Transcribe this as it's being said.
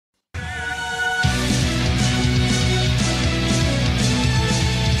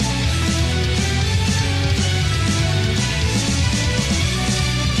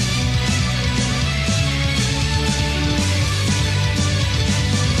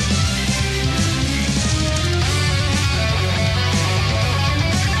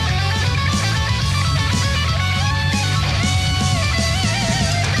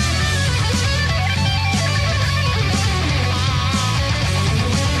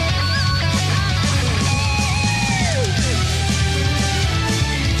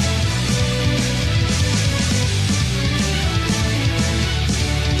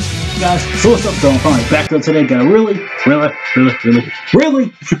guys, so what's up, going finally back up today. Got a really quick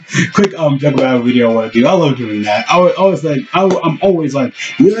joke about a video I want to do. I love doing that. I'm always like,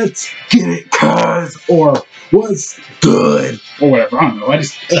 let's get it, cuz, or what's good, or whatever. I don't know. I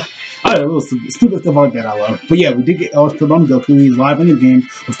don't know, little stupid stuff like that I love. But yeah, we did get My Dokkan. He's live in the game.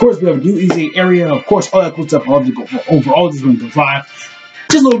 Of course, we have a new EZA-Area. Of course, all that cool stuff. I'll have to go over all this when it goes live.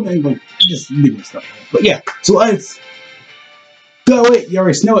 Just a little bit, like, just little stuff. But yeah, so let's go it. You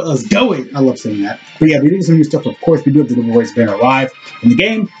already know it. Let's go it. I love saying that. But yeah, we did some new stuff. Of course, we do have the DBZ banner live in the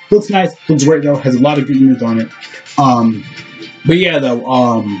game. Looks nice. Looks great though. Has a lot of good units on it. But yeah, though.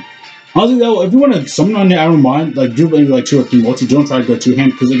 Honestly though, if you want to summon on it, I don't mind. Like, do maybe like 2 or 3 multi. Don't try to go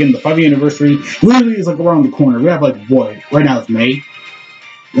 2-hand because again, the 5th anniversary literally is like around the corner. We have like what? Right now it's May.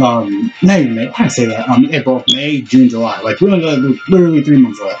 Not even May. How do I say that? April, May, June, July. Like we only got literally 3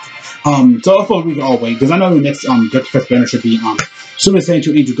 months left. So I thought we could all wait because I know the next Get banner should be Super Saiyan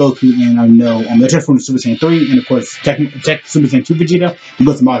 2 Angel Goku, and I know the transform to Super Saiyan 3, and of course Tech Super Saiyan 2 Vegeta, and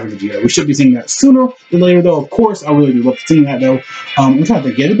go to Majin Vegeta. We should be seeing that sooner than later, though. Of course, I really do love seeing that, though. I'm trying to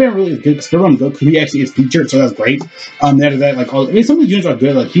think. Yeah, the banner really is good because they're on Goku. He actually is featured, so that's great. After that, like, I mean, some of the units are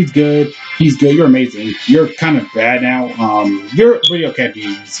good. Like, he's good. You're amazing. You're kind of bad now. You're pretty okay,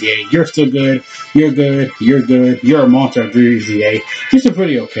 EZA. You're still good. You're good. You're good. You're a monster of EZA. You're still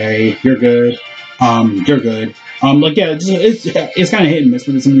pretty okay. You're good. You're good. Like yeah, it's kind of hit and miss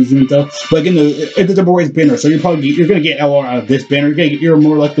with some of these units though. Like it's a DBZ banner, so you're gonna get LR out of this banner. You're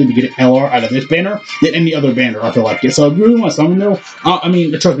more likely to get LR out of this banner than any other banner. I feel like it. So if you really want to summon though, I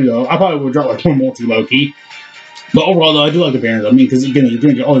mean, trust me though, I probably would drop like 1 multi low-key. But overall, though, I do like the banners. I mean, because again, you're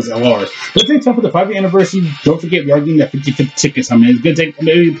going to get all these LRs. But at the same time, for the 5th anniversary, don't forget we are getting that 50/50 tickets. I mean, it's going to take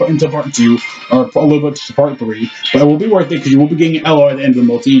maybe into part 2 or a little bit to part 3, but it will be worth it because you will be getting an LR at the end of the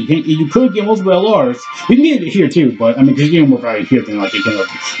multi. You could get multiple LRs. You can get it here too, but I mean, because you're getting more value here than like you can.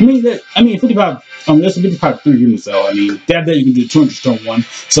 I mean, 55. There's 55 3 units though. I mean, that you can do 200 stone 1.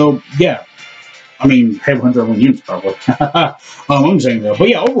 So yeah. I mean, have 101 units probably. I'm saying though, but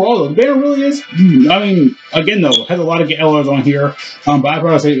yeah, overall though, the banner really is. I mean, again though, has a lot of good LRs on here. But I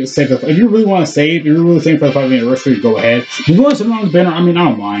probably say if you really want to save, if you're really saving for the 5th anniversary, go ahead. If you want something on the banner, I mean, I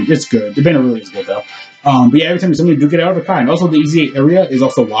don't mind. It's good. The banner really is good though. But yeah, every time somebody do get out of a kind. Also, the EZA-Area is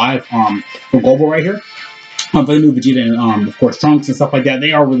also live for Global right here. For the new Vegeta and, of course, Trunks and stuff like that.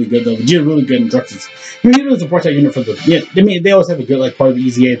 They are really good, though. Vegeta really good in Trunks. I mean, he really supports that unit for the... Yeah, I mean, they always have a good, like, part of the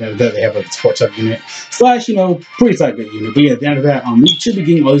EZA that they have, like, a support type unit. Slash, you know, pretty side good unit. But yeah, at the end of that, we should be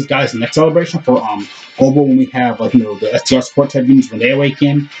getting all these guys next celebration for, Global when we have, like, you know, the STR support type units when they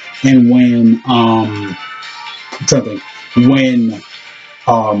awaken. And when, I'm trying to think.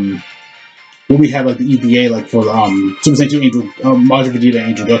 When we have like the EZA, like for the Super Saiyan 2 Angel, Majin Vegeta,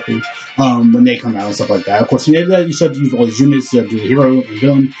 Angel Goku, when they come out and stuff like that. Of course, you have to use all these units. You have to do the hero and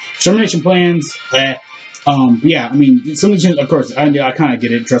villain extermination plans. But yeah, I mean, some of these units, of course, I kind of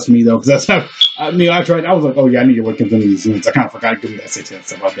get it. Trust me though, because that's how. I mean, I tried. I was like, oh yeah, I need to work on these units. I kind of forgot to give me that 6 and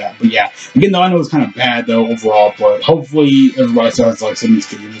stuff like that. But yeah, again though, I know it's kind of bad though overall. But hopefully everybody still has like some of these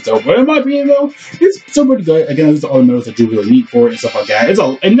good units though. But in my opinion though, it's still pretty good. Again, there's all the medals that you really need for it and stuff like that.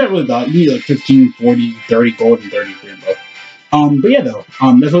 And not really that. You need like 15, 40, 30 gold and 30 green though. But yeah though,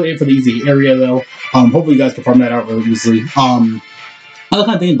 that's really it for the EZA-Area though. Hopefully you guys can farm that out really easily. I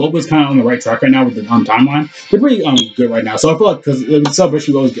kind of think Global is kind of on the right track right now with the timeline. They're pretty good right now. So I feel like because the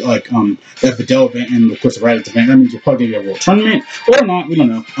celebration we always get like that Videl event and of course the Raditz event. That means you're probably gonna get a world tournament or not. We don't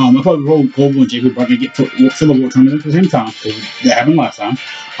know. I probably Global and JP are gonna get fill a world tournament at the same time. They happened last time.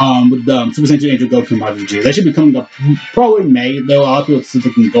 With Super Saiyan 2 Angel Goku and Majin Vegeta. That should be coming up probably May. Though a lot of people still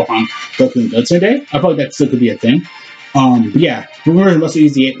thinking Gohan, Goku, and Goten Day. I feel like that still could be a thing. But yeah, with the merge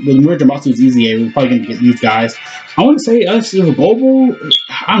of Matsu's EZA, we're probably gonna get these guys. I want to say us as a Global.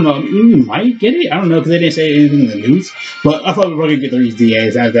 I don't know. I mean, we might get it. I don't know because they didn't say anything in the news. But I thought we were gonna get their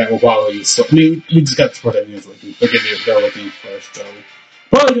EZAs as that will probably. So I mean, we just got to support that news looking. They're looking first. So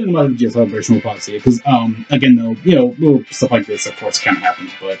probably doing about the celebration. We'll probably see it because again though, you know, little stuff like this of course kind of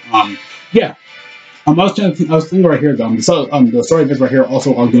happens. But yeah. I was thinking right here though. The story events right here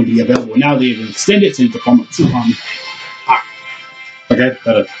also are going to be available now. They've extended so you can farm up to okay,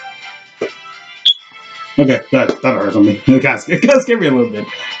 that hurts on me. It kind of scared me a little bit.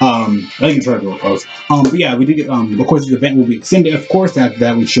 I think it's hard to close. But yeah, we did get, of course, this event will be extended. Of course, after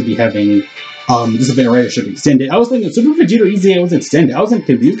that, we should be having, this event right here should be extended. I was thinking Super Vegeta EZA was extended. I was thinking,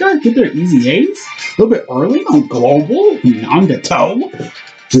 could these guys get their EZAs a little bit early on Global? On the toe?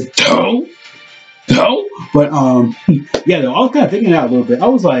 But, yeah, though, I was kind of thinking that a little bit. I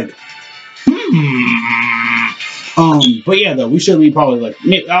was like, but yeah, though, we should be probably like,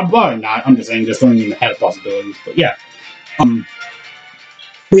 probably not. I'm just saying, just throwing in the head of possibilities. But yeah,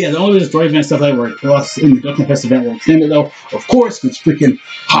 But yeah, the only story event stuff that were lost in the Dokkan Fest event were extended though. Of course, it's freaking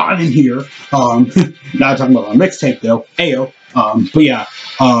hot in here. Not talking about my mixtape though. Ayo. But yeah,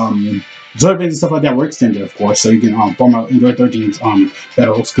 story events and stuff like that were extended, of course, so you can form out Android 13's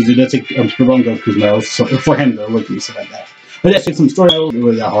medals, because it does take Goku's medals, so for him though, and stuff like that. But that takes some story medals,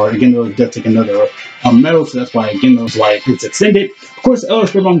 really that hard. Again, though, it does take another medal, so that's why, again, that's why it's extended. Of course,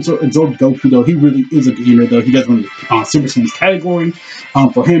 absorbed Goku, though, he really is a gamer, though. He does win the Super Saiyan's category.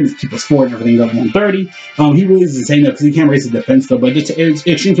 For him, it's keep his sport and everything up 130. He really is insane, though, because he can't raise his defense, though. But it's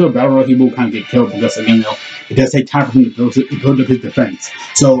extreme to a battle royal, he will kind of get killed, because, again, though, it does take time for him to build up his defense.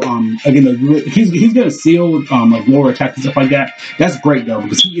 So, again, though, he's going to seal, like, lower attacks and stuff like that. That's great, though,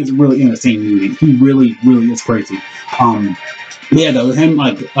 because he is really in the same unit. He really, really is crazy. Yeah, though, with him,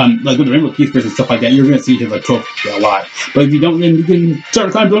 like with the Rainbow Key Spirits and stuff like that, you're going to see his, like, trophy a lot. But if you don't, then you can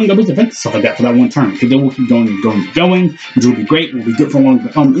start kind of building up his defense and stuff like that for that one turn. Because then we'll keep going, which will be great. Will be good for long,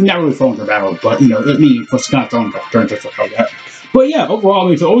 not really for longer battles, but, you know, I mean, for kind of throwing turns and stuff like that. But yeah, overall, I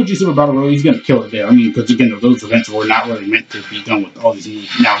mean, for OG Super Battle Royale, he's going to kill it there. I mean, because again, those events were not really meant to be done with all these new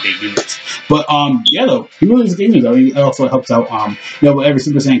nowadays units. But yeah, though, he really is a gamer, though. He also helps out, you know, with every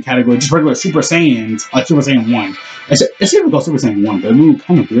Super Saiyan category, just regular Super Saiyans, like Super Saiyan 1. It's even called Super Saiyan 1, but it's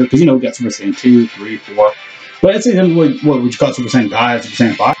kind of weird, because, you know, we got Super Saiyan 2, 3, 4. But it's what would you call Super Saiyan 5, Super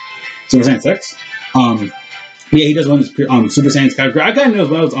Saiyan 5, Super Saiyan 6. Yeah, he does win this Super Saiyan's category. I kind of know as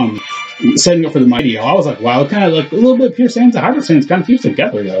well as setting up for the video. I was like, wow, kind of like a little bit of Pure Saiyans and Hyper Saiyans kind of fused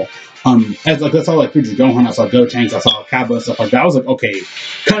together though. As like I saw like Future Gohan, I saw Gotenks, I saw Kappa, stuff like that. I was like, okay,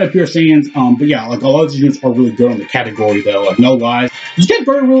 kind of Pure Saiyans. But yeah, like a lot of these units are really good on the category though. Like no lies, this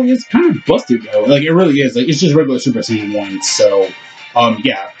category really is kind of busted though. Like it really is. Like it's just regular Super Saiyan 1. So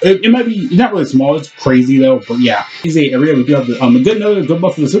yeah, it might be not really small. It's crazy though. But yeah, EZA-Area we do have the, another good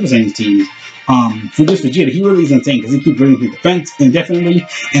buff for the Super Saiyans team. For this Vegeta, he really is insane because he keeps bringing his defense indefinitely,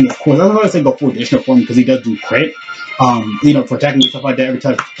 and of course, that's why I say go full additional for him because he does do crit. You know, for attacking and stuff like that every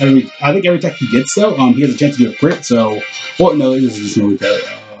time. I think every attack he gets though, he has a chance to get a crit. So, well, no, it is just really good.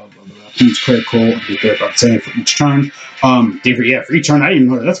 Each critical, about saying for each turn. Yeah, for each turn, I didn't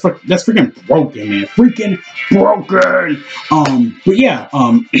know that. That's freaking broken, man. Freaking broken. But yeah,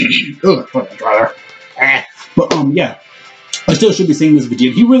 but yeah. I still should be saying this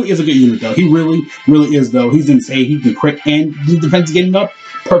Vegeta. He really is a good unit, though. He really, really is, though. He's insane. He can crit and the defense is getting up.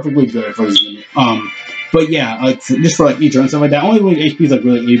 Perfectly good for this unit. But yeah, like just for like each turn and stuff like that. Only when HP is like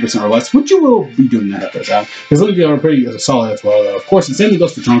really 80% or less, which you will be doing that after that. Because they are pretty solid as well, though. Of course, the same thing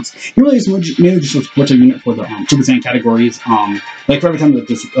goes for Trunks. He really is mainly just a switch unit for the Super Saiyan categories. Like for every time that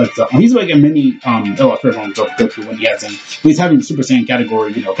this, he's like a mini Goku when he has him. But he's having the Super Saiyan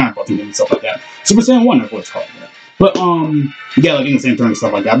category, you know, kind of buffing him and stuff like that. Super Saiyan 1, of course, called that. But, yeah, like in the same turn and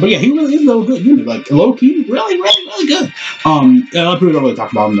stuff like that. But yeah, he really is a good unit. Like, low-key, really, really, really good. A lot of people don't really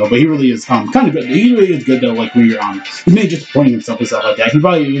talk about him, though, but he really is, kind of good. He really is good, though, like, when you're, he may just pointing himself and stuff like that. He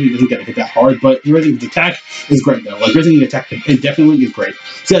probably really doesn't get to hit that hard, but raising his attack is great, though. Like, raising his attack, it definitely is great.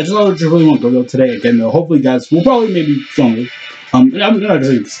 So, yeah, just really want to go, though, today. Again, though, hopefully, guys, we'll probably maybe film I'm not going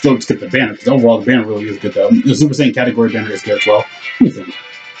to still just get the banner, because overall, the banner really is good, though. The Super Saiyan category banner is good as well. What do you think?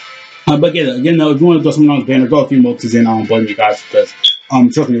 But yeah, again, though, if you want to go something on the banner, go a few multis in. I don't blame you guys because,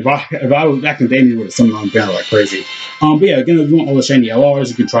 trust me, if I was back in the day, we would have summoned on the banner like crazy. But yeah, again, if you want all the shiny LRs,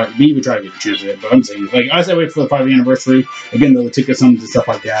 you can try to get a chance at it. But I'm saying, like, I said, wait for the 5th anniversary. Again, though, the tickets, some stuff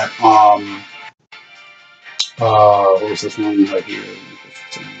like that. What was this one right here?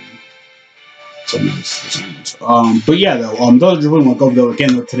 But yeah, though, those are just really want to go though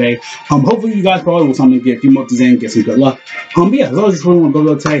again though today. Hopefully you guys probably will something get a few multis in, get some good luck. But yeah, those are just really want to go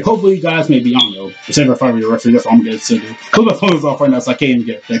though today. Hopefully you guys maybe, I don't know, December 5th anniversary, that's what I'm going to do. Hope my phone is off right now, so I can't even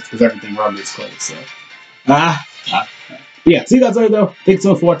get it fixed because everything around me is closed. So, but yeah, see you guys later though. Thanks so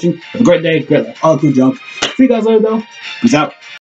much for watching. Have a great day, great life, all good junk. See you guys later though. Peace out.